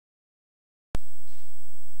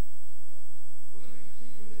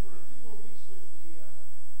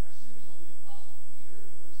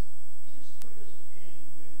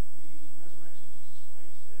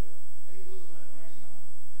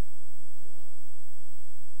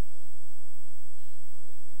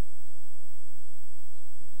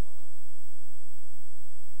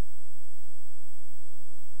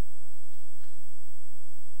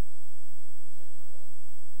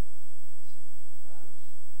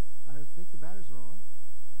think the batteries are on.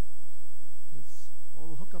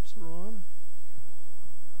 All the hookups are on.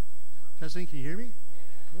 Testing, can you hear me?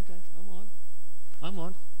 Okay, I'm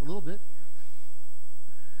on, a little bit.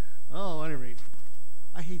 Oh, at any rate,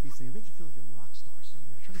 I hate these things. It makes you feel like you're a rock star. So,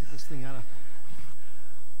 try to get this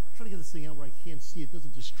thing out where I can't see it.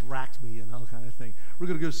 Doesn't distract me, kind of thing. We're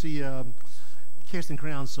going to go see Casting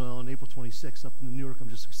Crowns on April 26th up in New York. I'm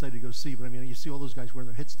just excited to go see. But I mean, you see all those guys wearing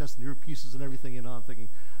their headsets and earpieces and everything, I'm thinking,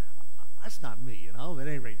 that's not me, But at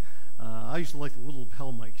any rate, I used to like the little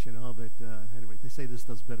lapel mics, But anyway, they say this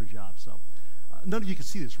does a better job. So none of you can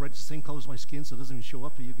see this, right? It's the same color as my skin, so it doesn't even show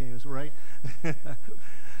up to you guys, right?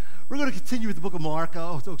 We're going to continue with the book of Mark.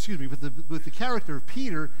 With the character of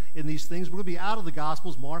Peter in these things. We're going to be out of the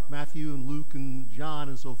Gospels, Mark, Matthew, and Luke, and John,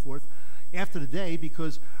 and so forth, after the day,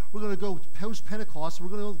 because we're going to go post-Pentecost. We're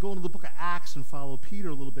going to go into the book of Acts and follow Peter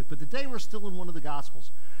a little bit. But today we're still in one of the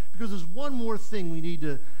Gospels, because there's one more thing we need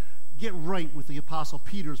to get right with the Apostle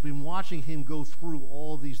Peter. As we've been watching him go through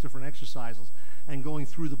all of these different exercises and going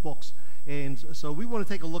through the books. And so we want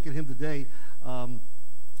to take a look at him today.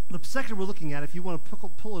 The section we're looking at, if you want to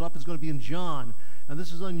pull it up, is going to be in John. And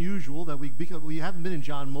this is unusual that because we haven't been in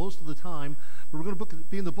John most of the time, but we're going to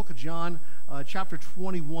be in the book of John, chapter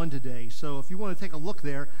 21 today. So if you want to take a look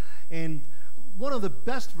there, and one of the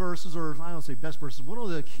best verses, or I don't say best verses, one of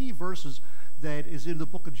the key verses that is in the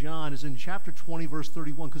book of John is in chapter 20, verse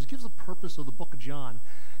 31, because it gives the purpose of the book of John.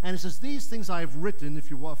 And it says, "These things I have written," if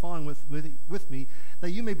you're following with me,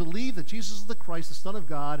 "that you may believe that Jesus is the Christ, the Son of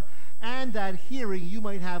God, and that hearing you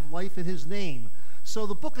might have life in his name." So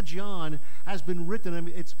the book of John has been written. I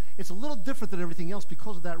mean, it's a little different than everything else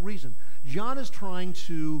because of that reason. John is trying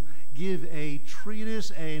to give a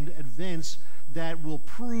treatise and advance that will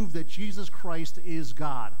prove that Jesus Christ is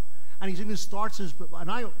God. And he even starts his,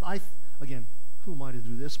 and I again, who am I to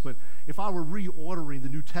do this? But if I were reordering the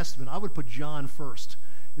New Testament, I would put John first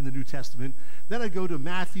in the New Testament. Then I'd go to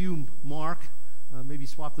Matthew, Mark, maybe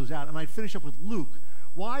swap those out, and I'd finish up with Luke.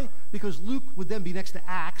 Why? Because Luke would then be next to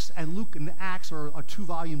Acts, and Luke and Acts are a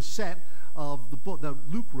two-volume set of the book that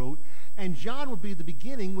Luke wrote, and John would be the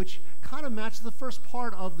beginning, which kind of matches the first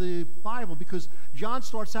part of the Bible, because John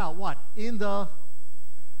starts out, what?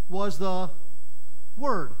 Was the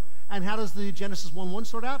Word. And how does the Genesis 1:1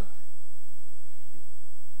 start out?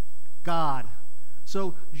 God.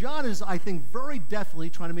 So John is, I think, very definitely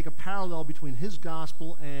trying to make a parallel between his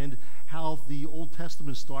gospel and how the Old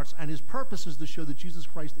Testament starts, and his purpose is to show that Jesus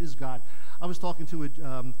Christ is God. I was talking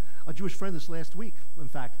to a Jewish friend this last week, in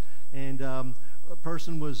fact, and a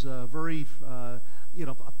person was very, I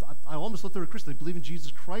almost thought they were Christian. They believe in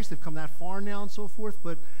Jesus Christ. They've come that far now and so forth,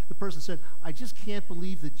 but the person said, "I just can't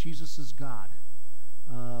believe that Jesus is God."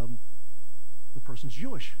 The person's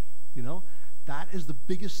Jewish, That is the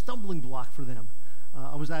biggest stumbling block for them.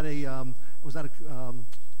 I was at a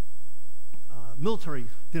military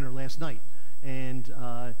dinner last night, and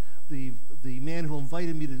the man who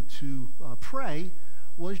invited me to pray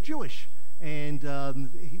was Jewish, and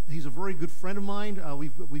he's a very good friend of mine.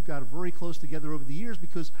 We've got very close together over the years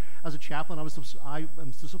because as a chaplain, I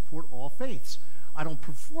am to support all faiths. I don't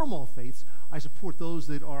perform all faiths. I support those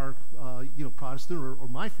that are, Protestant or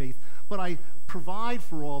my faith, but I provide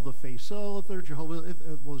for all the faiths. So if they're Jehovah,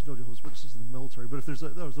 there's no Jehovah's Witnesses in the military, but if there's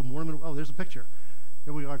a Mormon, there's a picture.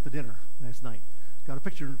 Here we are at the dinner last night. Got a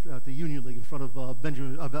picture at the Union League in front of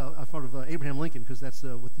Abraham Lincoln, because that's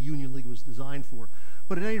what the Union League was designed for.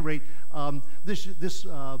 But at any rate,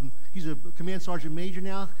 he's a command sergeant major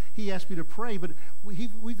now. He asked me to pray, but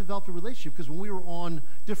we developed a relationship because when we were on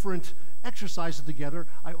different exercises together,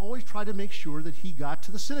 I always tried to make sure that he got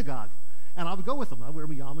to the synagogue. And I would go with them. I'd wear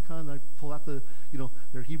my yarmulke, and I'd pull out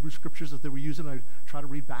their Hebrew scriptures that they were using. I'd try to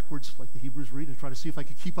read backwards like the Hebrews read and try to see if I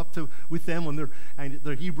could keep up with them on their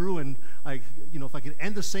Hebrew. And if I could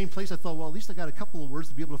end the same place, I thought, well, at least I got a couple of words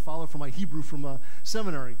to be able to follow from my Hebrew from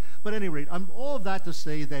seminary. But at any rate, all of that to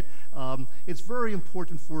say that it's very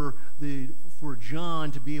important for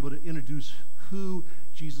John to be able to introduce who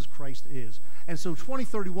Jesus Christ is. And so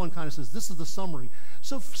 2031 kind of says, this is the summary.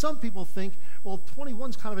 So some people think, well,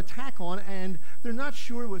 21 is kind of a tack on, and they're not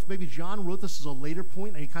sure if maybe John wrote this as a later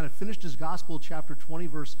point, and he kind of finished his gospel chapter 20,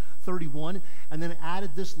 verse 31, and then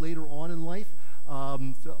added this later on in life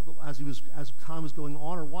as time was going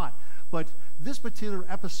on, or what. But this particular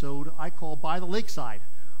episode I call By the Lakeside,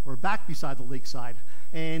 or Back Beside the Lakeside.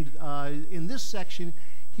 And in this section,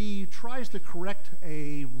 he tries to correct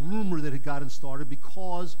a rumor that had gotten started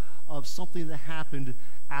because of something that happened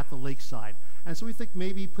at the lakeside. And so we think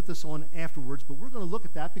maybe put this on afterwards, but we're going to look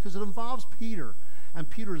at that because it involves Peter. And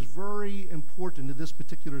Peter is very important in this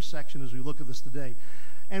particular section as we look at this today.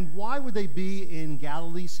 And why would they be in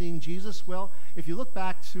Galilee seeing Jesus? Well, if you look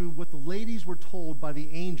back to what the ladies were told by the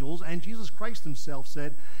angels, and Jesus Christ himself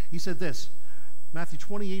said, he said this, Matthew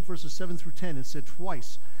 28, verses 7 through 10, it said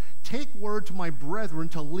twice, "Take word to my brethren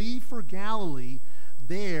to leave for Galilee,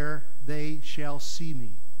 there they shall see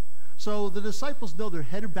me." So the disciples know they're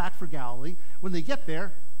headed back for Galilee. When they get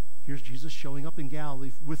there, here's Jesus showing up in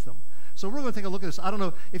Galilee with them. So we're going to take a look at this. I don't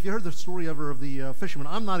know if you heard the story ever of the fisherman.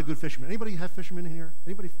 I'm not a good fisherman. Anybody have fishermen in here?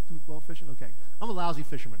 Anybody do well fishing? Okay. I'm a lousy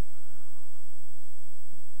fisherman.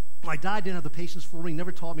 My dad didn't have the patience for me,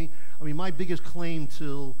 never taught me. I mean, my biggest claim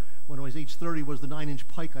till when I was age 30 was the 9-inch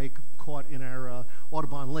pike I caught in our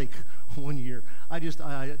Audubon Lake one year.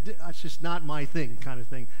 It's just not my thing, kind of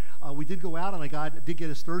thing. We did go out, and I did get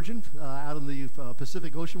a sturgeon out in the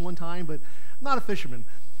Pacific Ocean one time, but I'm not a fisherman.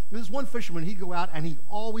 There's one fisherman, he'd go out, and he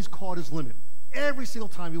always caught his limit every single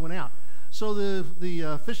time he went out. So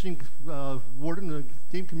the fishing warden, the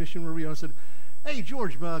game commissioner, said, "Hey,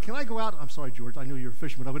 George, can I go out?" I'm sorry, George, I know you're a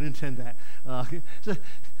fisherman. I wouldn't intend that.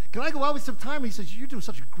 "Can I go out with some time?" He says, "You're doing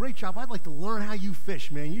such a great job. I'd like to learn how you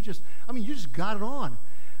fish, man. You just got it on."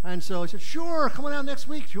 And so I said, "Sure, come on out next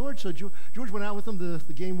week, George." So George went out with him,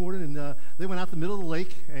 the game warden, and they went out the middle of the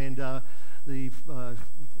lake, and they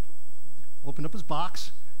opened up his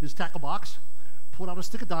box, his tackle box, pulled out a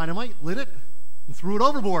stick of dynamite, lit it, and threw it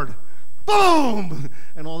overboard. Boom!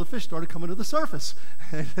 And all the fish started coming to the surface.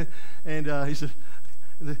 And he said,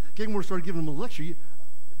 the game warden started giving him a lecture.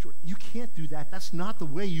 You can't do that. That's not the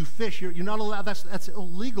way you fish. You're not allowed. That's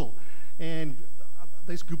illegal. And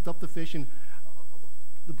they scooped up the fish, and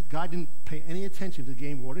the guy didn't pay any attention to the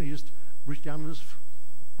game warden. He just reached down in his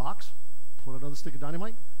box, pulled out another stick of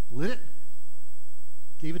dynamite, lit it,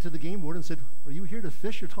 gave it to the game warden, and said, "Are you here to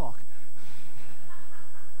fish or talk?"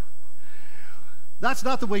 That's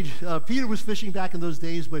not the way Peter was fishing back in those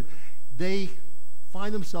days, but they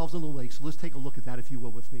find themselves on the lake. So let's take a look at that, if you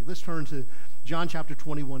will, with me. Let's turn to John chapter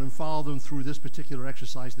 21 and follow them through this particular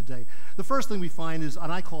exercise today. The first thing we find is,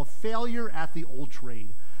 and I call failure at the old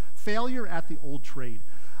trade. Failure at the old trade.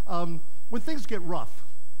 When things get rough,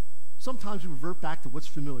 sometimes we revert back to what's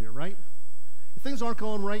familiar, right? If things aren't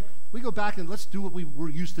going right, we go back and let's do what we were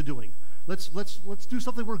used to doing. Let's do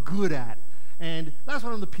something we're good at. And that's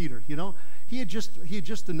what happened to Peter, you know. He had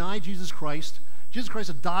just denied Jesus Christ. Jesus Christ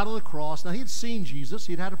had died on the cross. Now, he had seen Jesus.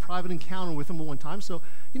 He had had a private encounter with him at one time, so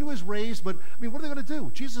he knew he was raised. But, I mean, what are they going to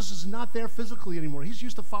do? Jesus is not there physically anymore. He's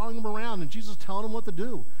used to following him around, and Jesus is telling him what to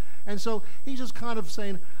do. And so he's just kind of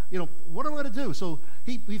saying, you know, what am I going to do? So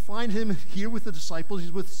we find him here with the disciples.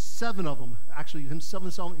 He's with 7 of them, actually,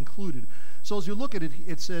 himself included. So as you look at it,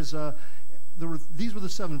 it says, these were the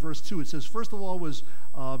 7, verse 2. It says, first of all was,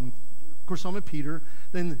 of course, Simon Peter,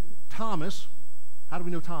 then Thomas. How do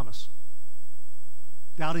we know Thomas?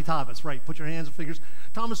 Doubting Thomas, right. Put your hands and fingers.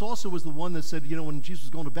 Thomas also was the one that said, you know, when Jesus was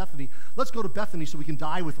going to Bethany, let's go to Bethany so we can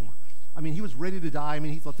die with him. I mean, he was ready to die. I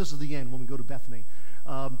mean, he thought this is the end when we go to Bethany.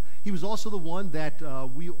 He was also the one that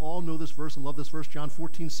we all know this verse and love this verse, John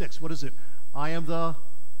 14:6. What is it? I am the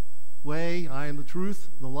way, I am the truth,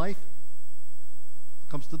 the life.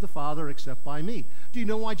 Comes to the Father except by me. Do you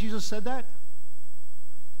know why Jesus said that?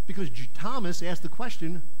 Because Thomas asked the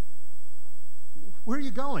question, where are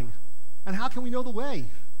you going? And how can we know the way?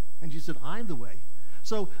 And Jesus said, I'm the way.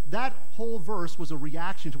 So that whole verse was a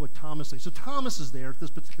reaction to what Thomas said. So Thomas is there at this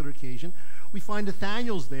particular occasion. We find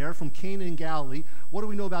Nathanael's there from Cana in Galilee. What do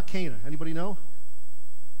we know about Cana? Anybody know?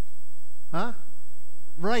 Huh?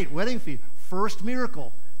 Right, wedding feast. First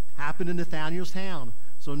miracle happened in Nathanael's town.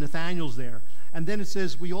 So Nathanael's there. And then it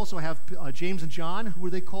says we also have James and John. Who were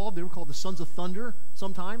they called? They were called the sons of thunder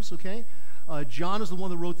sometimes, okay? John is the one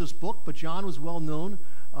that wrote this book, but John was well known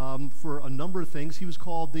for a number of things. He was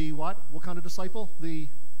called the what? What kind of disciple? The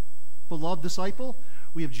beloved disciple.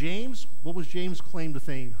 We have James. What was James' claim to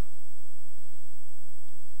fame?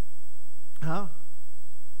 Huh?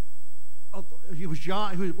 Oh, he was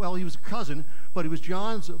John. Well, he was a cousin, but it was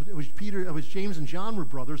John's. It was Peter. It was James and John were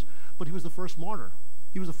brothers, but he was the first martyr.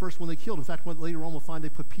 He was the first one they killed. In fact, later on we'll find they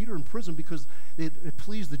put Peter in prison because it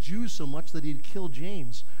pleased the Jews so much that he'd killed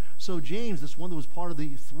James. So James, this one that was part of the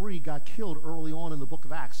 3, got killed early on in the book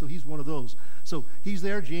of Acts. So he's one of those. So he's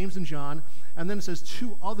there, James and John. And then it says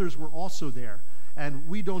 2 others were also there. And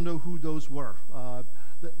we don't know who those were.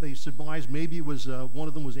 They surmise maybe it was one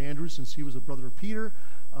of them was Andrew, since he was a brother of Peter.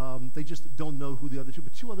 They just don't know who the other 2,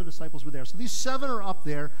 but 2 other disciples were there. So these 7 are up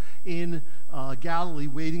there in Galilee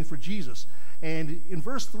waiting for Jesus. And in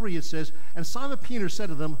verse 3 it says, and Simon Peter said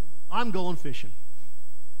to them, I'm going fishing.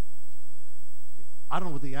 I don't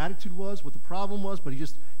know what the attitude was, what the problem was, but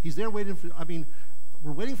he's there waiting for, I mean,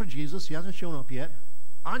 we're waiting for Jesus. He hasn't shown up yet.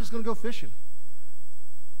 I'm just going to go fishing.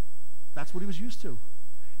 That's what he was used to.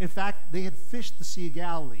 In fact, they had fished the Sea of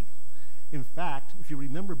Galilee. In fact, if you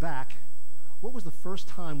remember back, what was the first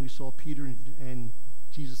time we saw Peter and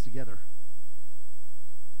Jesus together?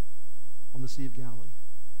 On the Sea of Galilee.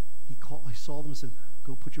 He saw them and said,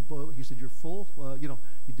 go put your boat. He said, you're full. You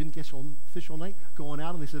didn't catch fish all night. Go on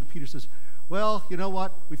out. And they said, Peter says, well, you know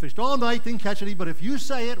what? We fished all night, didn't catch any, but if you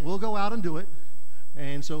say it, we'll go out and do it.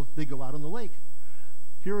 And so they go out on the lake.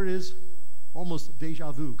 Here it is, almost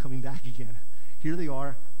deja vu coming back again. Here they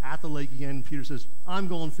are at the lake again. Peter says, I'm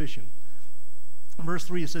going fishing. In verse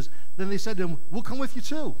 3, it says, then they said to him, we'll come with you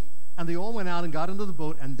too. And they all went out and got into the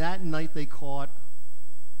boat, and that night they caught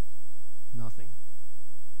nothing.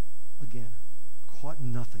 Again, caught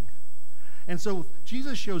nothing. And so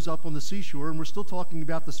Jesus shows up on the seashore, and we're still talking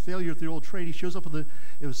about this failure at the old trade. He shows up on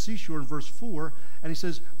the seashore in verse 4, and he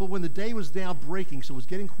says, but when the day was now breaking, so it was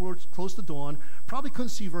getting close to dawn, probably couldn't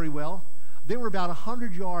see very well. They were about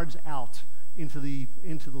 100 yards out into the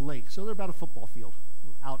lake. So they're about a football field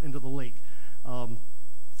out into the lake.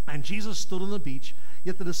 And Jesus stood on the beach,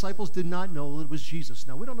 yet the disciples did not know that it was Jesus.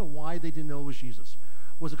 Now, we don't know why they didn't know it was Jesus.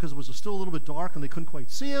 Was it because it was still a little bit dark and they couldn't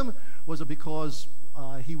quite see him? Was it because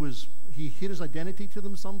he hid his identity to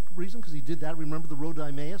them some reason? Because he did that. Remember the road to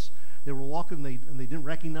Emmaus? They were walking and they didn't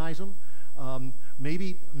recognize him.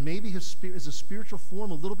 Maybe his spiritual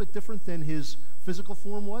form a little bit different than his physical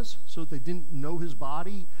form was, so they didn't know his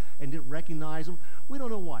body and didn't recognize him. We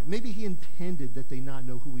don't know why. Maybe he intended that they not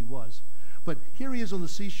know who he was. But here he is on the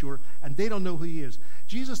seashore, and they don't know who he is.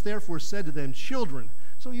 Jesus therefore said to them, children.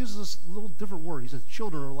 So he uses this little different word. He says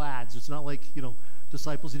children or lads. It's not like,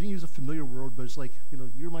 disciples. He didn't use a familiar word, but it's like,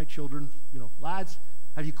 you're my children. Lads,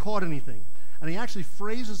 have you caught anything? And he actually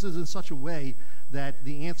phrases it in such a way that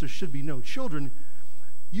the answer should be no. Children,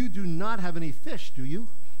 you do not have any fish, do you?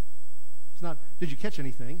 It's not, did you catch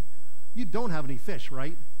anything? You don't have any fish,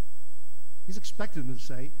 right? He's expecting them to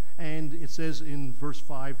say, and it says in verse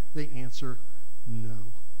 5, they answer no.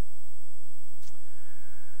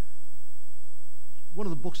 One of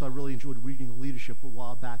the books I really enjoyed reading in leadership a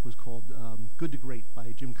while back was called Good to Great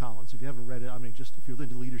by Jim Collins. If you haven't read it, just if you're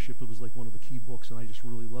into leadership, it was like one of the key books, and I just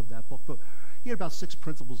really loved that book. But he had about 6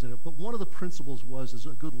 principles in it, but one of the principles was, as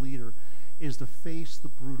a good leader, is to face the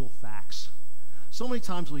brutal facts. So many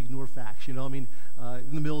times we ignore facts, in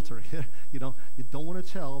the military, you don't want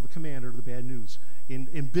to tell the commander the bad news.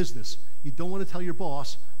 In business, you don't want to tell your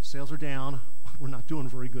boss, sales are down, we're not doing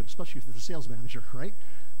very good, especially if you're the sales manager, right?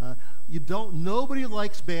 Nobody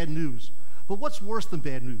likes bad news. But what's worse than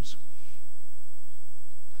bad news?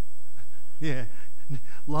 Yeah,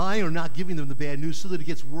 lying or not giving them the bad news so that it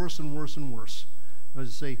gets worse and worse and worse. I was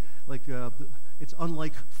to say, it's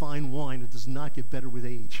unlike fine wine, it does not get better with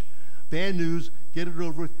age. Bad news, get it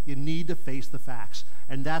over with. You need to face the facts,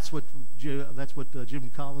 and that's what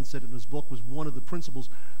Jim Collins said in his book was one of the principles: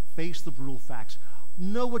 face the brutal facts.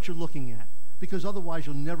 Know what you're looking at, because otherwise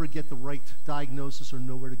you'll never get the right diagnosis or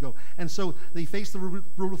know where to go. And so they faced the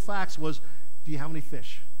brutal facts was, do you have any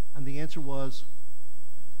fish? And the answer was,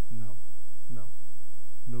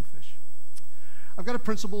 no fish. I've got a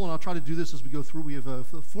principle, and I'll try to do this as we go through. We have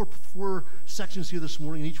four sections here this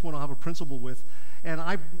morning, and each one I'll have a principle with.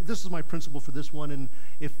 And this is my principle for this one, and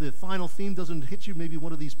if the final theme doesn't hit you, maybe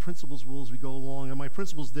one of these principles will as we go along. And my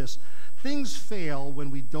principle is this: things fail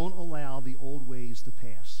when we don't allow the old ways to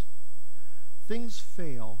pass. Things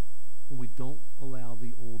fail when we don't allow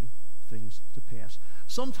the old things to pass.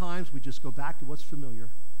 Sometimes we just go back to what's familiar.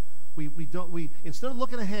 We instead of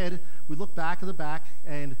looking ahead, we look back at the back,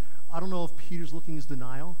 and I don't know if Peter's looking at his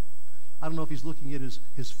denial. I don't know if he's looking at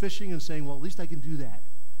his fishing and saying, well, at least I can do that.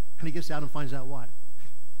 And he gets out and finds out what?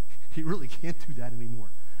 He really can't do that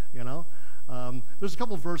anymore, There's a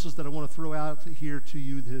couple of verses that I want to throw out here to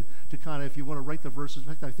you to kind of, if you want to write the verses. In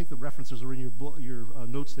fact, I think the references are in your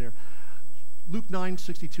notes there. Luke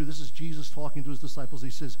 9:62, this is Jesus talking to his disciples.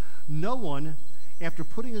 He says, no one, after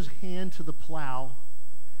putting his hand to the plow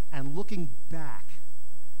and looking back,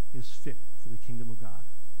 is fit for the kingdom of God.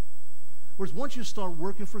 Whereas once you start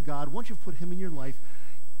working for God, once you've put him in your life,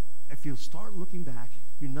 if you start looking back,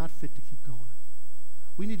 you're not fit to keep going.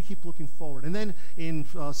 We need to keep looking forward. And then in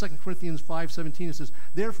 2 Corinthians 5:17, it says,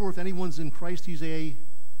 therefore, if anyone's in Christ, he's a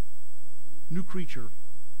new creature.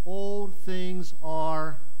 Old things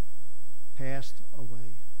are passed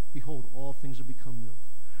away. Behold, all things have become new.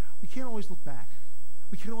 We can't always look back.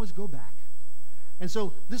 We can't always go back. And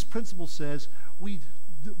so this principle says we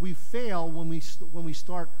fail when we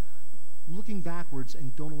start looking backwards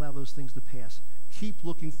and don't allow those things to pass. Keep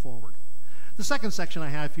looking forward. The second section I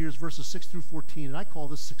have here is verses 6 through 14, and I call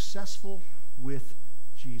this successful with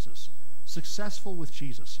Jesus. Successful with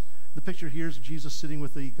Jesus. The picture here is Jesus sitting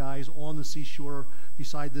with the guys on the seashore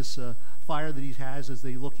beside this fire that he has as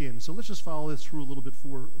they look in. So let's just follow this through a little bit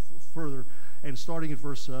further, and starting at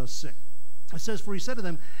verse 6. It says, "For he said to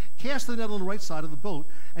them, cast the net on the right side of the boat,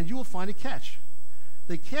 and you will find a catch.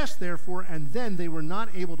 They cast therefore, and then they were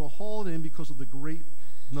not able to haul it in because of the great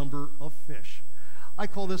number of fish." I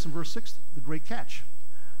call this in verse 6 the great catch.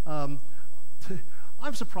 I'm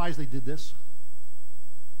surprised they did this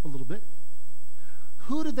a little bit.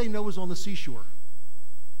 Who did they know was on the seashore?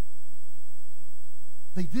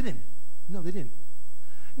 They didn't. No, they didn't.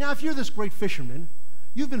 Now, if you're this great fisherman,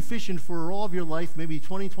 you've been fishing for all of your life, maybe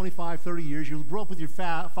 20, 25, 30 years. You grew up with your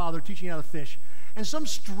father teaching you how to fish. And some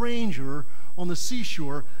stranger on the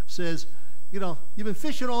seashore says, you know, you've been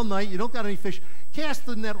fishing all night. You don't got any fish. Cast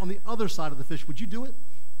the net on the other side of the fish. Would you do it?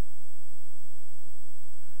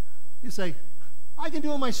 You say, I can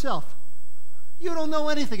do it myself. You don't know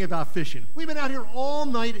anything about fishing. We've been out here all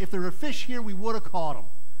night. If there were fish here, we would have caught them.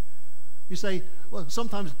 You say, well,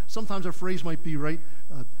 sometimes our phrase might be, right,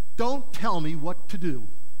 don't tell me what to do.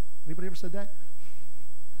 Anybody ever said that?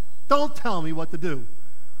 Don't tell me what to do.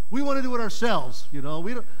 We want to do it ourselves, you know.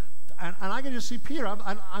 We don't, and I can just see Peter.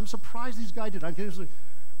 I'm surprised these guys did. I can just say,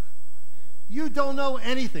 you don't know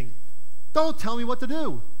anything. Don't tell me what to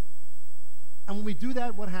do. And when we do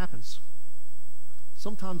that, what happens?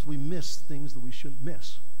 Sometimes we miss things that we shouldn't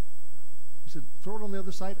miss. He said, throw it on the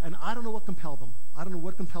other side. And I don't know what compelled them. I don't know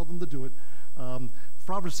what compelled them to do it.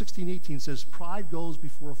 Proverbs 16:18 says, pride goes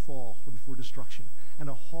before a fall or before destruction, and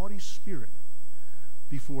a haughty spirit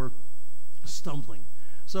before stumbling.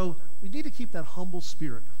 So we need to keep that humble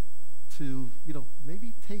spirit to, you know,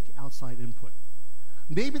 maybe take outside input.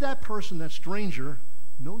 Maybe that person, that stranger,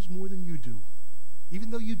 knows more than you do. Even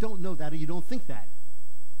though you don't know that or you don't think that,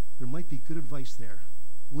 there might be good advice there.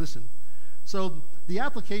 Listen. So the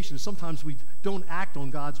application is sometimes we don't act on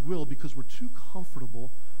God's will because we're too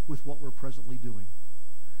comfortable with what we're presently doing.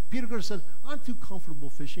 Peter could have said, I'm too comfortable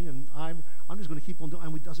fishing, and I'm just going to keep on doing it,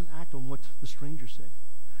 and he doesn't act on what the stranger said.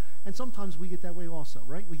 And sometimes we get that way also,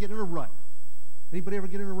 right? We get in a rut. Anybody ever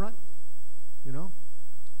get in a rut? You know?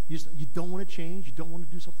 You don't want to change. You don't want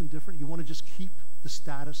to do something different. You want to just keep the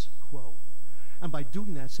status quo. And by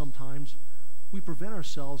doing that, sometimes we prevent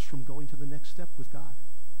ourselves from going to the next step with God.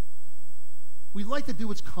 We like to do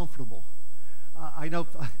what's comfortable. I know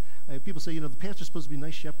people say, you know, the pastor's supposed to be a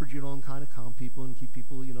nice shepherd, you know, and kind of calm people and keep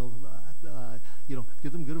people, you know,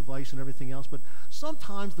 give them good advice and everything else. But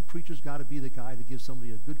sometimes the preacher's got to be the guy that gives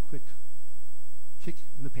somebody a good, quick kick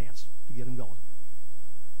in the pants to get them going.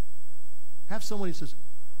 Have someone who says,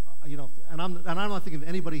 you know, and I'm not thinking of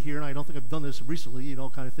anybody here, and I don't think I've done this recently, you know,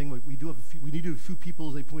 kind of thing. We do have we need to do a few people,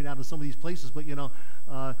 as they point out, in some of these places. But you know,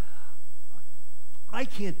 I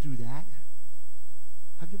can't do that.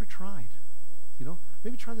 Have you ever tried? You know,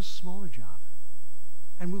 maybe try this smaller job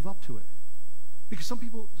and move up to it. Because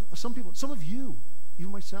some of you,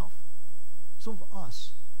 even myself, some of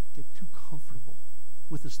us get too comfortable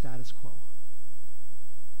with the status quo.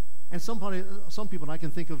 And some people, and I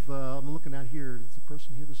can think of, I'm looking at here, is the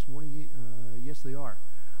person here this morning? Yes, they are.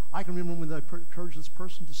 I can remember when I encouraged this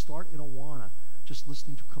person to start in Awana, just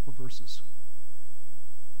listening to a couple verses.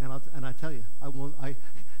 And I tell you,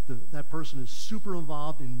 that person is super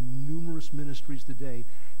involved in numerous ministries today,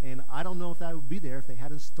 and I don't know if that would be there if they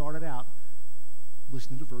hadn't started out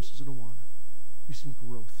listening to verses in Awana. We've seen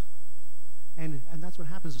growth. And that's what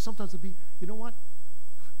happens. Sometimes it'll be, you know what?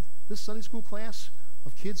 This Sunday school class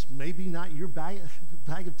of kids, maybe not your bag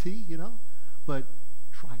of tea, you know, but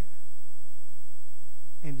try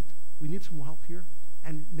it. And we need some help here,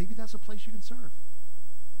 and maybe that's a place you can serve.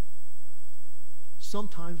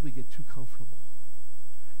 Sometimes we get too comfortable.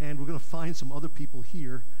 And we're going to find some other people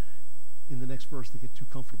here in the next verse that get too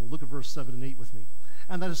comfortable. Look at verse 7 and 8 with me.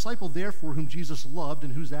 And the disciple, therefore, whom Jesus loved,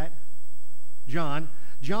 and who's that? John.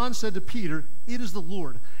 John said to Peter, it is the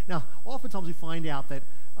Lord. Now, oftentimes we find out that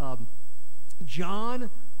John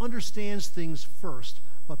understands things first,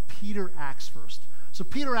 but Peter acts first. So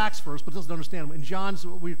Peter acts first, but doesn't understand them. In John's,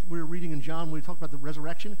 we were reading in John when we talked about the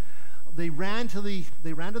resurrection, they ran to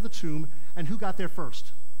the tomb, and who got there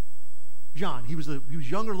first? John. He was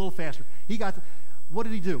younger, a little faster. What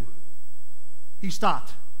did he do? He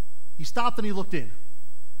stopped. He stopped and he looked in.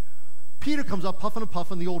 Peter comes up, puffing and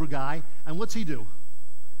puffing, the older guy, and what's he do?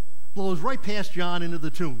 Blows right past John into the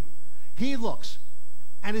tomb. He looks,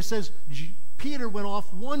 and it says Peter went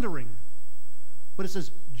off wondering, but it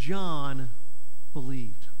says John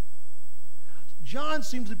believed. John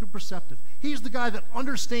seems to be perceptive. He's the guy that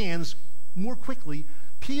understands more quickly.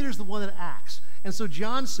 Peter's the one that acts. And so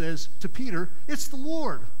John says to Peter, it's the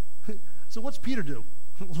Lord. So what's Peter do?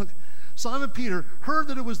 Simon Peter heard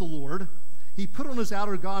that it was the Lord. He put on his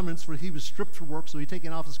outer garments, for he was stripped for work, so he'd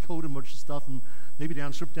taken off his coat and much stuff, and maybe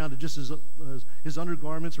stripped down to just his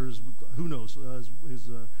undergarments, or his, who knows,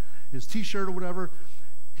 his T-shirt or whatever,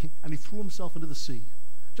 and he threw himself into the sea.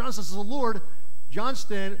 John says, the Lord, John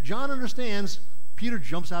understands. Peter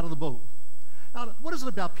jumps out of the boat. Now, what is it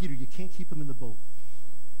about Peter? You can't keep him in the boat.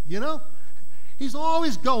 You know? He's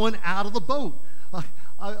always going out of the boat.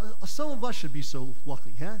 Some of us should be so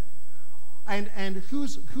lucky, huh? And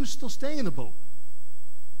who's still staying in the boat?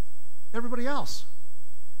 Everybody else.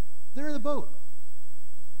 They're in the boat.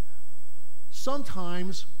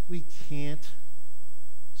 Sometimes we can't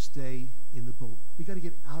stay in the boat. We got to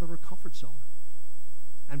get out of our comfort zone.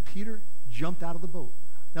 And Peter jumped out of the boat.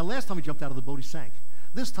 Now, last time he jumped out of the boat, he sank.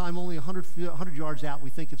 This time, only 100 yards out, we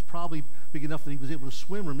think it's probably big enough that he was able to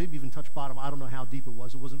swim or maybe even touch bottom. I don't know how deep it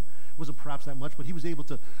was. It wasn't perhaps that much, but he was able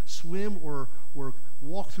to swim or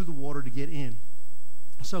walk through the water to get in.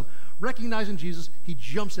 So, recognizing Jesus, he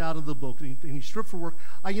jumps out of the boat and he's stripped for work.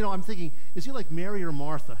 I'm thinking, is he like Mary or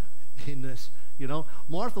Martha in this? You know,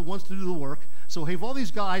 Martha wants to do the work, so we have all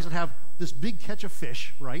these guys that have this big catch of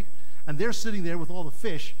fish, right? And they're sitting there with all the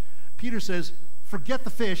fish. Peter says, forget the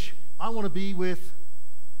fish. I want to be with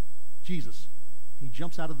Jesus. He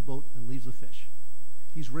jumps out of the boat and leaves the fish.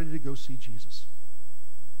 He's ready to go see Jesus.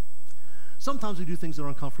 Sometimes we do things that are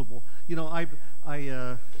uncomfortable. You know,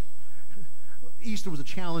 Easter was a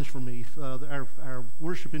challenge for me. Our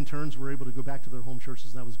worship interns were able to go back to their home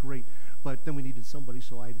churches, and that was great. But then we needed somebody,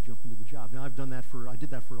 so I had to jump into the job. Now, I did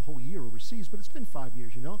that for a whole year overseas, but it's been 5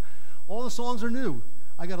 years, you know. All the songs are new.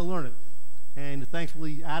 I got to learn it. And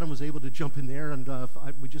thankfully, Adam was able to jump in there, and I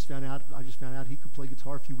just found out he could play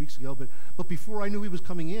guitar a few weeks ago. But before I knew he was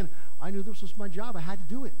coming in, I knew this was my job. I had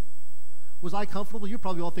to do it. Was I comfortable? You're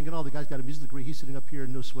probably all thinking, oh, the guy's got a music degree. He's sitting up here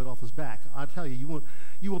and no sweat off his back. I'll tell you,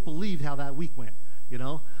 you won't believe how that week went, you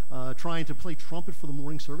know. Trying to play trumpet for the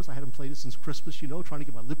morning service. I hadn't played it since Christmas, you know, trying to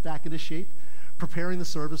get my lip back into shape. Preparing the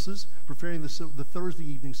services, preparing the Thursday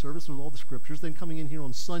evening service with all the scriptures, then coming in here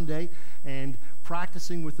on Sunday and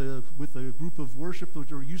practicing with a group of worship that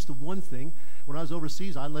were used to one thing. When I was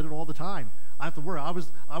overseas, I led it all the time. I have to worry. I was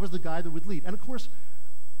the guy that would lead. And of course,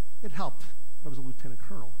 it helped. I was a lieutenant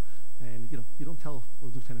colonel. And, you know, you don't tell a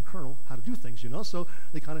lieutenant colonel how to do things, you know, so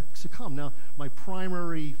they kind of succumb. Now, my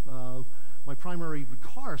primary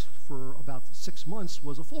guitarist for about 6 months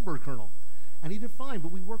was a full bird colonel. And he did fine,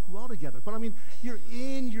 but we worked well together. But I mean, you're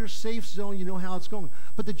in your safe zone, you know how it's going.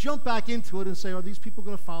 But to jump back into it and say, are these people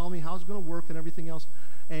going to follow me? How's it going to work and everything else?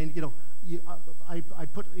 And, you know, I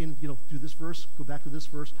put in, you know, do this verse, go back to this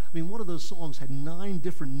verse. I mean, one of those songs had 9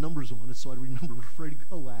 different numbers on it, so I remember ready to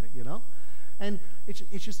go at it, you know? And it's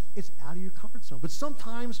out of your comfort zone. But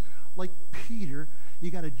sometimes, like Peter,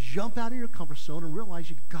 you got to jump out of your comfort zone and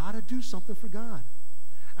realize you got to do something for God.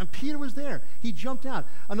 And Peter was there. He jumped out.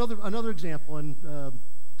 Another example, and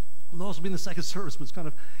it'll also be in the second service, but it's kind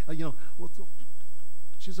of, you know, well,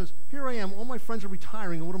 she says, here I am, all my friends are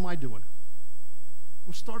retiring, and what am I doing?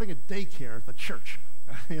 I'm starting a daycare at the church,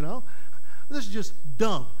 you know? This is just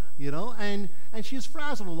dumb, you know? And she is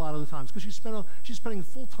frazzled a lot of the times because she's spending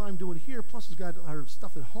full time doing it here, plus she's got her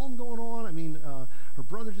stuff at home going on. I mean, her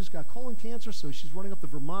brother just got colon cancer, so she's running up to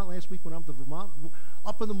Vermont. Last week went up to Vermont,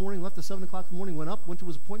 up in the morning, left at 7 o'clock in the morning, went to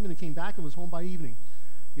his appointment and came back and was home by evening,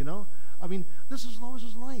 you know? I mean, this is always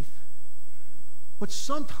his life. But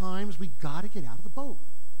sometimes we got to get out of the boat.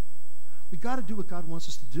 We got to do what God wants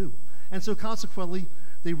us to do. And so consequently,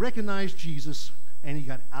 they recognized Jesus and he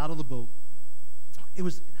got out of the boat. It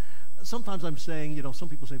was, sometimes I'm saying, you know, some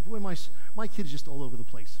people say, boy, my kid's just all over the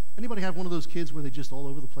place. Anybody have one of those kids where they're just all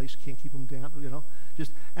over the place, can't keep them down, you know?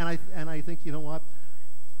 And I think, you know what?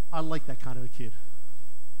 I like that kind of a kid.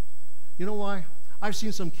 You know why? I've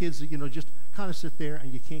seen some kids that, you know, just kind of sit there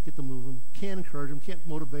and you can't get to move them, can't encourage them, can't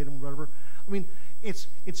motivate them, whatever. I mean, it's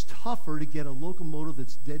tougher to get a locomotive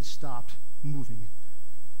that's dead stopped moving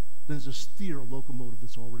than to steer a locomotive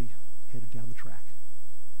that's already headed down the track.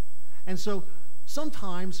 And so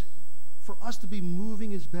sometimes for us to be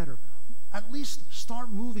moving is better. At least start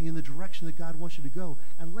moving in the direction that God wants you to go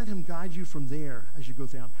and let him guide you from there as you go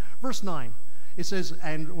down. Verse 9, it says,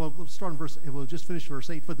 and well, let's start in we'll just finish verse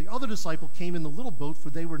 8. For the other disciple came in the little boat, for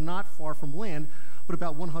they were not far from land, but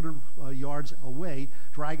about 100 yards away,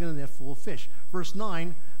 dragging a net full of fish. Verse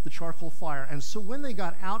 9, the charcoal fire. And so when they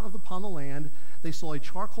got out upon the land, they saw a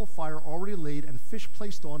charcoal fire already laid and fish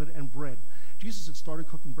placed on it and bread. Jesus had started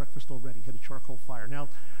cooking breakfast already. He had a charcoal fire. Now,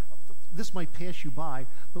 this might pass you by,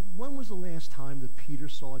 but when was the last time that Peter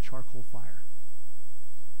saw a charcoal fire?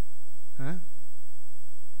 Huh?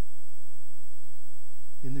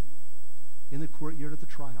 in the courtyard at the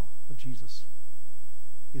trial of Jesus.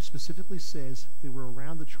 It specifically says they were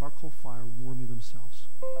around the charcoal fire warming themselves.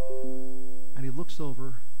 And he looks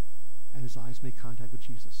over, and his eyes make contact with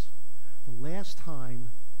Jesus. The last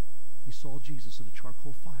time he saw Jesus at the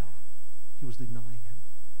charcoal fire, he was denying him.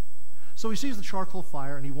 So he sees the charcoal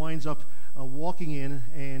fire, and he winds up walking in,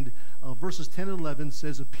 and verses 10 and 11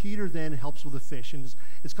 says, Peter then helps with the fish. And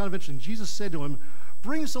it's kind of interesting. Jesus said to him,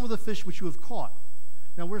 bring some of the fish which you have caught.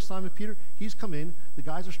 Now, where's Simon Peter? He's come in. The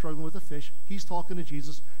guys are struggling with the fish. He's talking to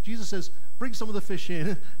Jesus. Jesus says, bring some of the fish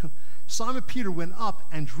in. Simon Peter went up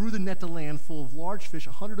and drew the net to land full of large fish,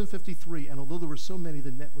 153, and although there were so many,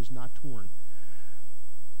 the net was not torn.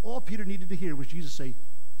 All Peter needed to hear was Jesus say,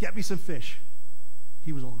 get me some fish.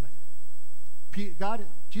 He was on it. God,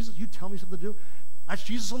 Jesus, you tell me something to do. That's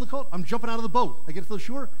Jesus on the boat. I'm jumping out of the boat. I get to the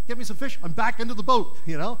shore, get me some fish. I'm back into the boat,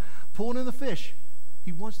 pulling in the fish.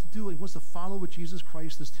 He wants to do it. He wants to follow what Jesus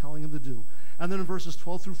Christ is telling him to do. And then in verses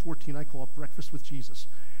 12 through 14, I call it breakfast with Jesus.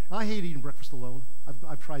 Now, I hate eating breakfast alone.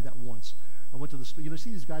 I've tried that once. I went to the store. See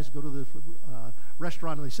these guys go to the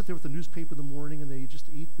restaurant and they sit there with the newspaper in the morning and they just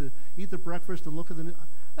eat the breakfast and look at the news.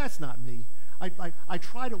 That's not me. I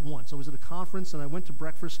tried it once. I was at a conference and I went to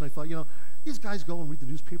breakfast and I thought, these guys go and read the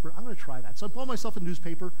newspaper. I'm going to try that. So I bought myself a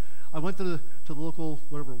newspaper. I went to the local,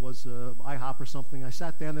 whatever it was, IHOP or something. I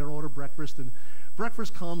sat down there and ordered breakfast, and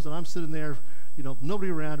breakfast comes and I'm sitting there,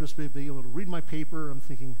 nobody around, just being able to read my paper. I'm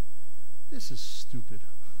thinking, this is stupid.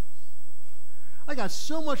 I got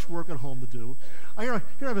so much work at home to do. I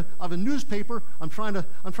have a newspaper. I'm trying to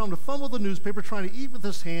fumble the newspaper, trying to eat with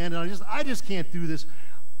this hand, and I just can't do this.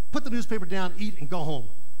 Put the newspaper down, eat, and go home.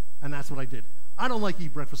 And that's what I did. I don't like to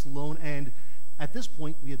eat breakfast alone, and at this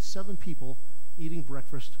point, we had 7 people eating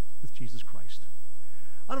breakfast with Jesus Christ.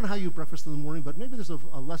 I don't know how you eat breakfast in the morning, but maybe there's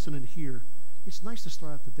a lesson in here. It's nice to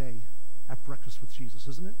start out the day at breakfast with Jesus,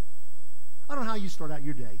 isn't it? I don't know how you start out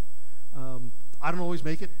your day. I don't always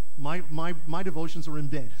make it. My devotions are in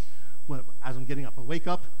bed as I'm getting up. I wake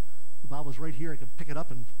up, the Bible's right here. I can pick it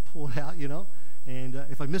up and pull it out, And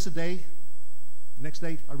if I miss a day, the next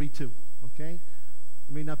day I read 2, okay?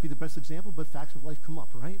 It may not be the best example, but facts of life come up,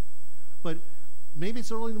 right? But maybe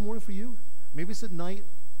it's early in the morning for you. Maybe it's at night.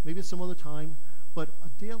 Maybe it's some other time. But a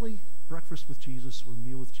daily breakfast with Jesus or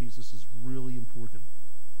meal with Jesus is really important.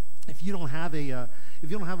 If you don't have a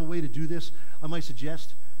way to do this, I might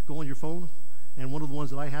suggest go on your phone. And one of the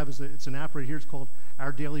ones that I have is it's an app right here. It's called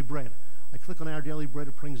Our Daily Bread. I click on Our Daily Bread.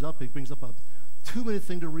 It brings up a 2-minute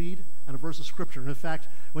thing to read and a verse of scripture. And in fact,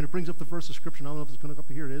 when it brings up the verse of scripture, I don't know if it's going to go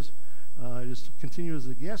up here. It is. Just continue as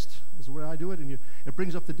a guest is the way I do it, and it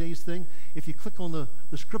brings up the day's thing. If you click on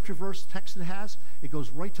the scripture verse text it has, it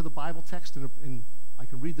goes right to the Bible text, and I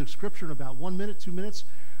can read the scripture in about 1 minute, 2 minutes.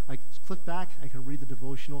 I click back, I can read the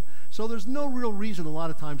devotional. So there's no real reason a lot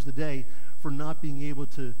of times today for not being able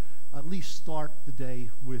to at least start the day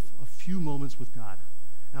with a few moments with God.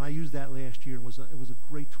 And I used that last year, and it was a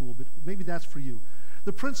great tool, but maybe that's for you.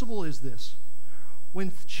 The principle is this.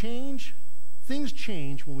 Things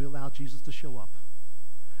change when we allow Jesus to show up.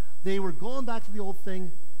 They were going back to the old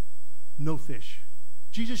thing, no fish.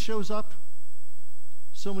 Jesus shows up,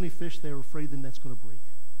 so many fish, they were afraid the net's going to break.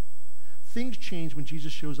 Things change when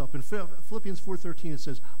Jesus shows up. In Philippians 4:13, it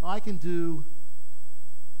says, I can do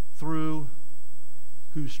through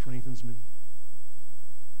who strengthens me.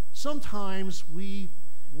 Sometimes we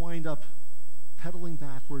wind up pedaling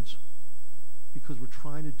backwards because we're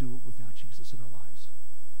trying to do it without Jesus in our lives.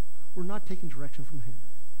 We're not taking direction from him.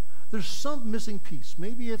 There's some missing piece.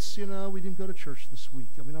 Maybe it's, we didn't go to church this week.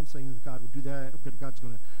 I mean, I'm saying that God would do that. God's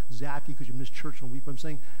going to zap you because you missed church in a week. But I'm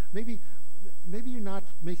saying maybe you're not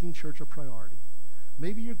making church a priority.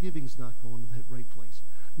 Maybe your giving's not going to the right place.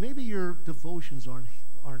 Maybe your devotions aren't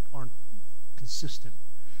consistent.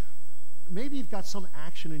 Maybe you've got some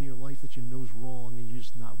action in your life that you know is wrong and you're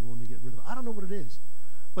just not willing to get rid of it. I don't know what it is.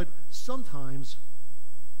 But sometimes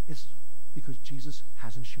it's because Jesus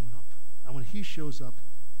hasn't shown up. And when he shows up,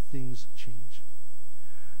 things change.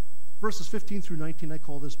 Verses 15 through 19, I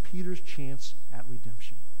call this Peter's chance at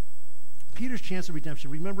redemption. Peter's chance at redemption.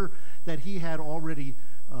 Remember that he had already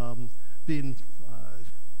had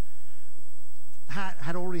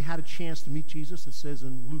a chance to meet Jesus. It says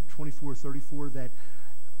in Luke 24:34 that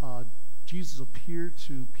Jesus appeared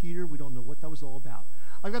to Peter. We don't know what that was all about.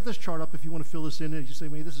 I've got this chart up if you want to fill this in. And you say,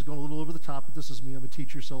 maybe this is going a little over the top, but this is me. I'm a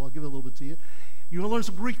teacher, so I'll give it a little bit to you. You want to learn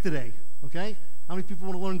some Greek today, okay? How many people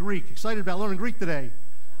want to learn Greek? Excited about learning Greek today?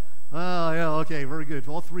 Oh, yeah, okay, very good.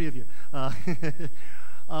 All 3 of you.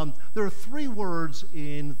 There are 3 words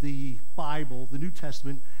in the Bible, the New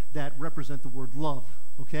Testament, that represent the word love,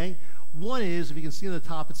 okay? One is, if you can see on the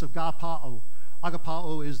top, it's agapao.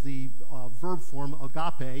 Agapao is the verb form.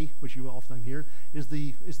 Agape, which you often hear, is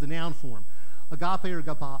the noun form. Agape or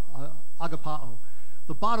agapao.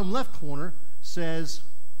 The bottom left corner says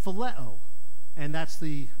phileo, and that's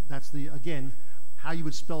the again, how you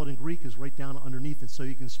would spell it in Greek is right down underneath it, so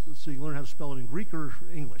you can learn how to spell it in Greek or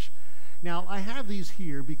English. Now, I have these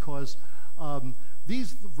here because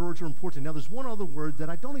these verbs are important. Now, there's one other word that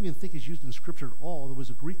I don't even think is used in Scripture at all. There was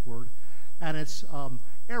a Greek word, and it's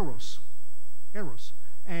eros. Eros.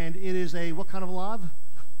 And it is a what kind of love?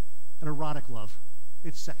 An erotic love.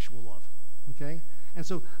 It's sexual love. Okay? And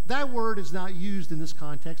so that word is not used in this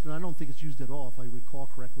context, and I don't think it's used at all, if I recall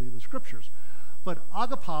correctly, in the Scriptures. But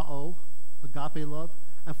agapao, agape love,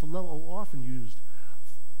 and phileo are often used.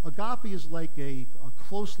 Agape is like a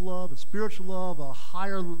close love, a spiritual love,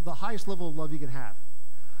 the highest level of love you can have.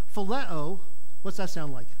 Phileo, what's that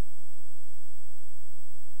sound like?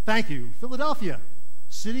 Thank you. Philadelphia,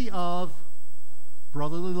 city of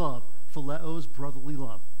brotherly love. Phileo is brotherly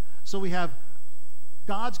love. So we have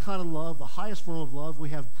God's kind of love, the highest form of love. We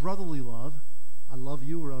have brotherly love. I love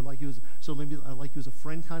you, or I like you as, so maybe I like you as a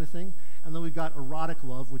friend kind of thing. And then we've got erotic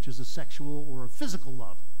love, which is a sexual or a physical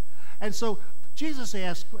love. And so Jesus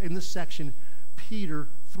asked in this section Peter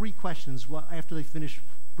 3 questions after they finish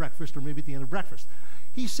breakfast, or maybe at the end of breakfast.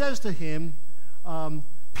 He says to him,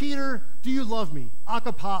 Peter, do you love me?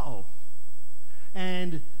 Agapao.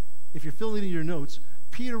 And if you're filling in your notes,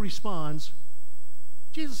 Peter responds,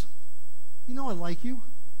 Jesus, you know I like you.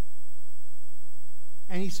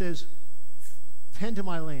 And he says, tend to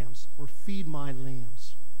my lambs, or feed my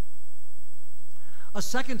lambs. A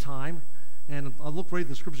second time, and I'll look right at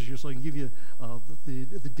the scriptures here so I can give you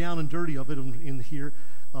the down and dirty of it in here.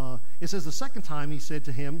 It says the second time he said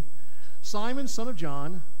to him, Simon, son of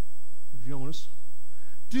John, Jonas,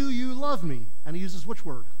 do you love me? And he uses which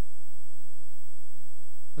word?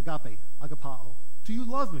 Agape, agapao. Do you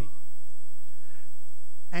love me?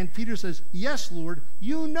 And Peter says, yes, Lord,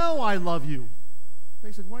 you know I love you.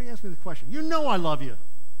 They said, why are you asking me the question? You know I love you.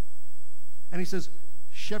 And he says,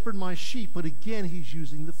 shepherd my sheep. But again, he's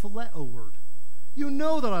using the phileo word. You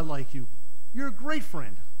know that I like you. You're a great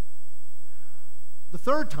friend. The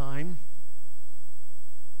third time,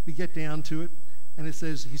 we get down to it, and it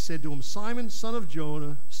says, he said to him, Simon, son of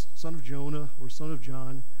Jonah, or son of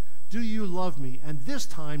John, do you love me? And this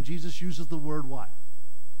time, Jesus uses the word what?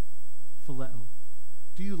 Phileo.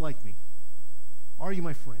 Do you like me? Are you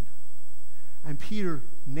my friend? And Peter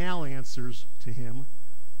now answers to him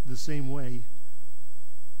the same way.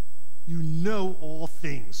 You know all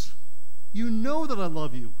things. You know that I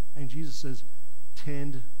love you. And Jesus says,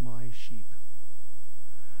 tend my sheep.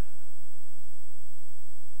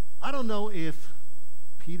 I don't know if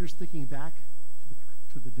Peter's thinking back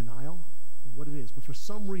to the denial or what it is, but for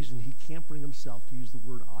some reason he can't bring himself to use the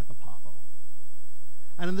word agapao.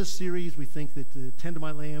 And in this series, we think that tend to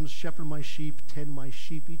my lambs, shepherd my sheep, tend my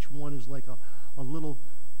sheep, each one is like a little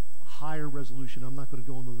higher resolution. I'm not going to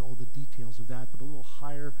go into all the details of that, but a little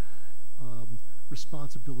higher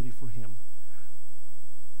responsibility for him.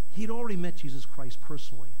 He'd already met Jesus Christ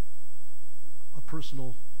personally, a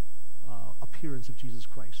personal appearance of Jesus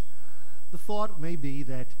Christ. The thought may be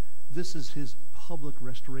that this is his public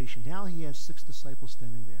restoration. Now he has 6 disciples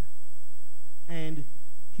standing there. And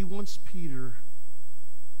he wants Peter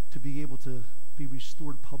to be able to be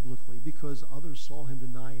restored publicly because others saw him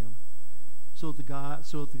deny him. So the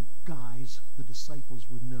guys, the disciples,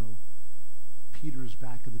 would know Peter is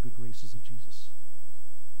back in the good graces of Jesus.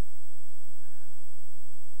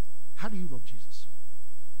 How do you love Jesus?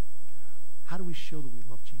 How do we show that we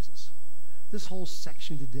love Jesus? This whole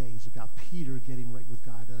section today is about Peter getting right with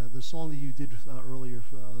God. The song that you did earlier,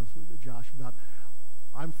 Josh, about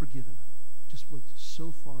I'm forgiven, just was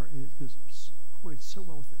so far, because according so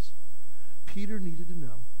well with this. Peter needed to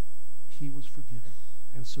know he was forgiven,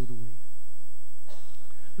 and so do we.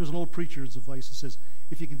 There's an old preacher's advice that says,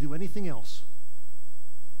 if you can do anything else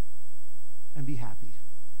and be happy,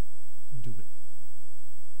 do it.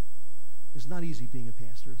 It's not easy being a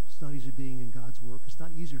pastor. It's not easy being in God's work. It's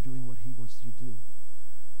not easier doing what he wants you to do.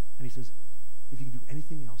 And he says, if you can do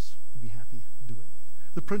anything else and be happy, do it.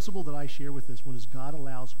 The principle that I share with this one is God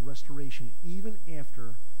allows restoration even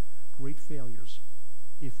after great failures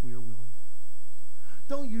if we are willing.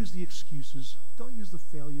 Don't use the excuses. Don't use the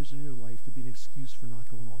failures in your life to be an excuse for not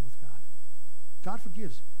going on with God. God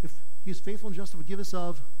forgives. If he is faithful and just to forgive us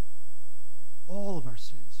of all of our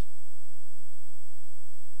sins.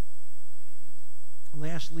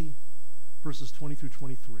 Lastly, verses 20 through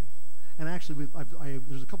 23. And actually,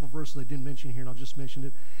 there's a couple of verses I didn't mention here, and I'll just mention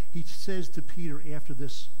it. He says to Peter after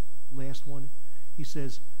this last one, he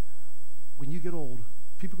says, when you get old,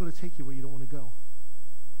 people are going to take you where you don't want to go.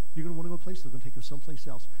 You're going to want to go places. They're going to take you someplace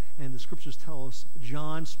else. And the scriptures tell us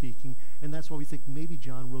John speaking, and that's why we think maybe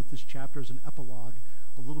John wrote this chapter as an epilogue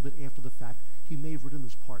a little bit after the fact. He may have written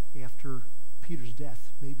this part after Peter's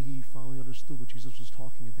death. Maybe he finally understood what Jesus was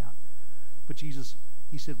talking about. But Jesus,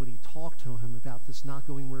 he said when he talked to him about this not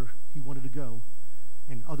going where he wanted to go,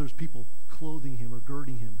 and others, people clothing him or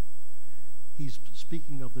girding him, he's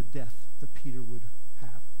speaking of the death that Peter would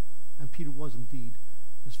have. And Peter was indeed,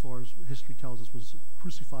 as far as history tells us, was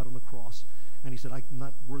crucified on a cross. And he said, I'm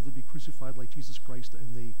not worthy to be crucified like Jesus Christ.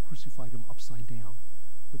 And they crucified him upside down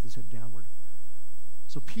with his head downward.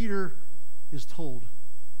 So Peter is told,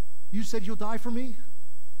 you said you'll die for me?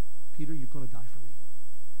 Peter, you're going to die for me.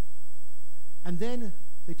 And then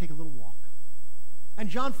they take a little walk. And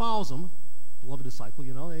John follows him, beloved disciple,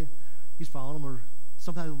 he's following him, or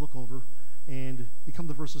sometimes they look over. And we come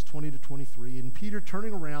to verses 20 to 23. And Peter,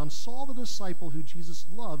 turning around, saw the disciple who Jesus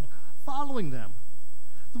loved following them.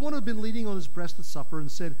 The one who had been leaning on his breast at supper,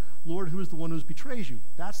 and said, Lord, who is the one who betrays you?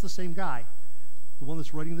 That's the same guy, the one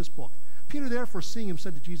that's writing this book. Peter, therefore, seeing him,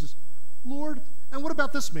 said to Jesus, Lord, and what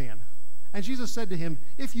about this man? And Jesus said to him,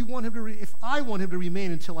 if I want him to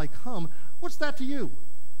remain until I come, what's that to you?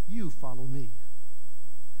 You follow me.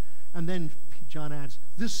 And then John adds,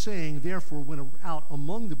 this saying, therefore, went out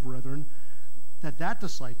among the brethren, that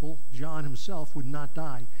disciple, John himself, would not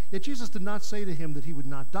die. Yet Jesus did not say to him that he would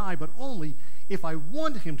not die, but only, if I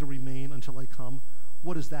want him to remain until I come,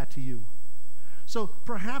 what is that to you? So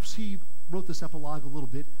perhaps he wrote this epilogue a little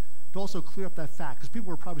bit to also clear up that fact, because people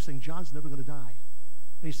were probably saying, John's never going to die.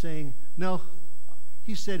 And he's saying, no,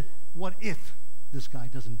 he said, what if this guy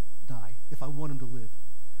doesn't die, if I want him to live?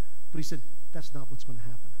 But he said, that's not what's going to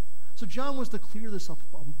happen. So John wants to clear this up,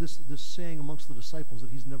 this saying amongst the disciples that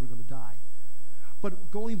he's never going to die.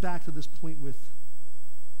 But going back to this point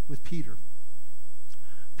with Peter,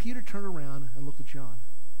 Peter turned around and looked at John.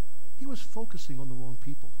 He was focusing on the wrong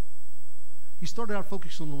people. He started out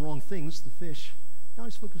focusing on the wrong things, the fish. Now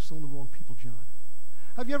he's focusing on the wrong people, John.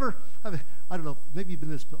 Have you ever, I don't know, maybe you've been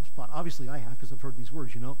in this spot. Obviously I have, because I've heard these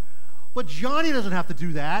words, But Johnny doesn't have to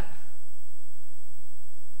do that.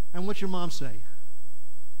 And what's your mom say?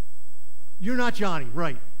 You're not Johnny,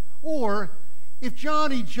 right? Or, if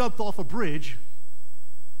Johnny jumped off a bridge,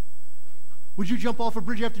 would you jump off a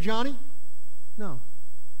bridge after Johnny? No.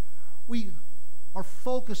 We are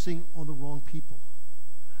focusing on the wrong people.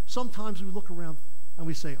 Sometimes we look around and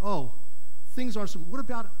we say, oh, things aren't so, what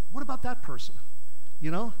about that person?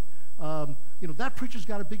 That preacher's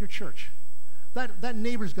got a bigger church. That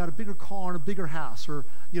neighbor's got a bigger car and a bigger house. Or,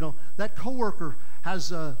 that coworker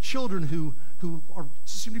has children who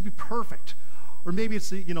seem to be perfect. Or maybe it's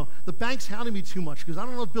the bank's hounding me too much because I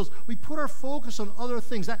don't know the bills. We put our focus on other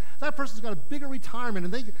things. That person's got a bigger retirement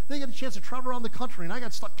and they get a chance to travel around the country, and I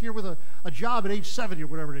got stuck here with a job at age 70 or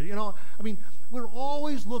whatever it is. We're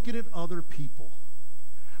always looking at other people.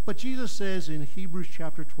 But Jesus says in Hebrews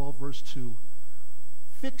chapter 12, verse 2,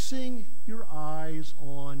 fixing your eyes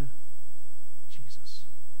on Jesus.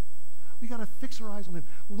 We got to fix our eyes on him.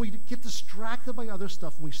 When we get distracted by other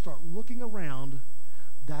stuff, when we start looking around,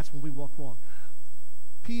 that's when we walk wrong.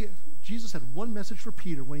 Jesus had one message for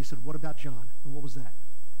Peter when he said, what about John? And what was that?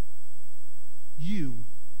 You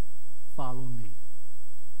follow me.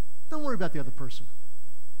 Don't worry about the other person.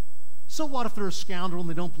 So what if they're a scoundrel and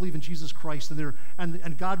they don't believe in Jesus Christ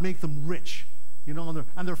and God make them rich, and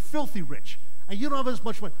they're filthy rich, and you don't have as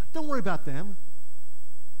much money? Don't worry about them.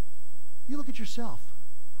 You look at yourself.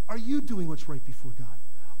 Are you doing what's right before God?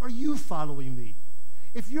 Are you following me?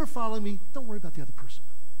 If you're following me, don't worry about the other person.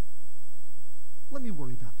 Let me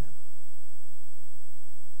worry about them.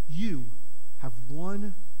 You have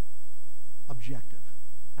one objective,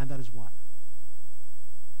 and that is what?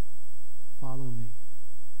 Follow me.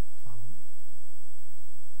 Follow me.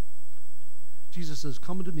 Jesus says,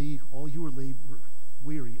 come unto me, all you are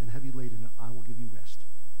weary and heavy laden, and I will give you rest.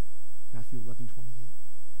 Matthew 11:28.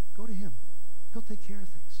 Go to him. He'll take care of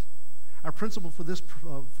things. Our principle for this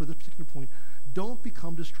particular point, don't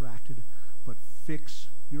become distracted, but fix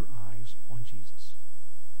your eyes on Jesus.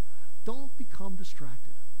 Don't become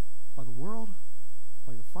distracted by the world,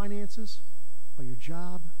 by the finances, by your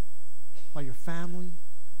job, by your family.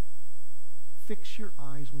 Fix your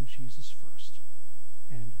eyes on Jesus first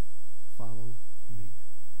and follow me.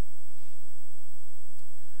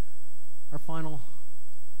 Our final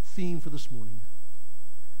theme for this morning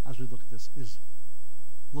as we look at this is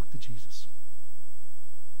look to Jesus.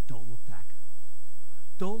 Don't look back.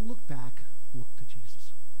 Don't look back, look to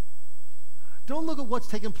Jesus. Don't look at what's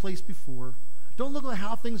taken place before. Don't look at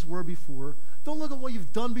how things were before. Don't look at what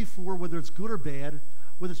you've done before, whether it's good or bad,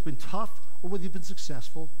 whether it's been tough or whether you've been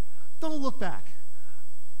successful. Don't look back.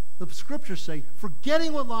 The scriptures say,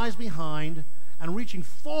 forgetting what lies behind and reaching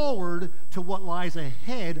forward to what lies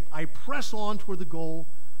ahead, I press on toward the goal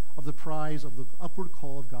of the prize of the upward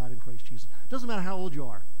call of God in Christ Jesus. Doesn't matter how old you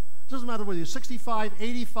are. Doesn't matter whether you're 65,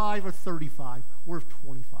 85, or 35, or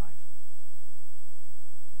 25.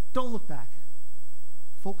 Don't look back.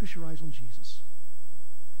 Focus your eyes on Jesus.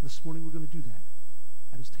 This morning we're going to do that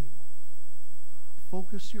at his table.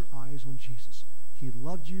 Focus your eyes on Jesus. He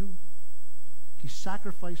loved you. He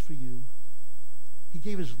sacrificed for you. He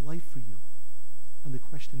gave his life for you. And the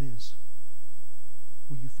question is,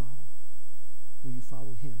 will you follow? Will you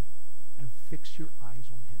follow him and fix your eyes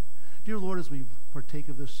on him? Dear Lord, as we partake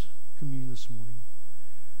of this communion this morning,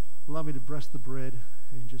 allow me to bless the bread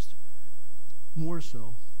and just more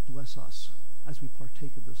so bless us as we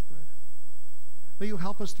partake of this bread. May you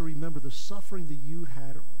help us to remember the suffering that you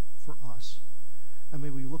had for us. And may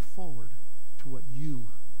we look forward to what you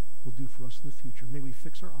will do for us in the future. May we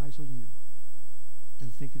fix our eyes on you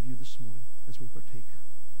and think of you this morning as we partake.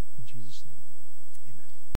 In Jesus' name.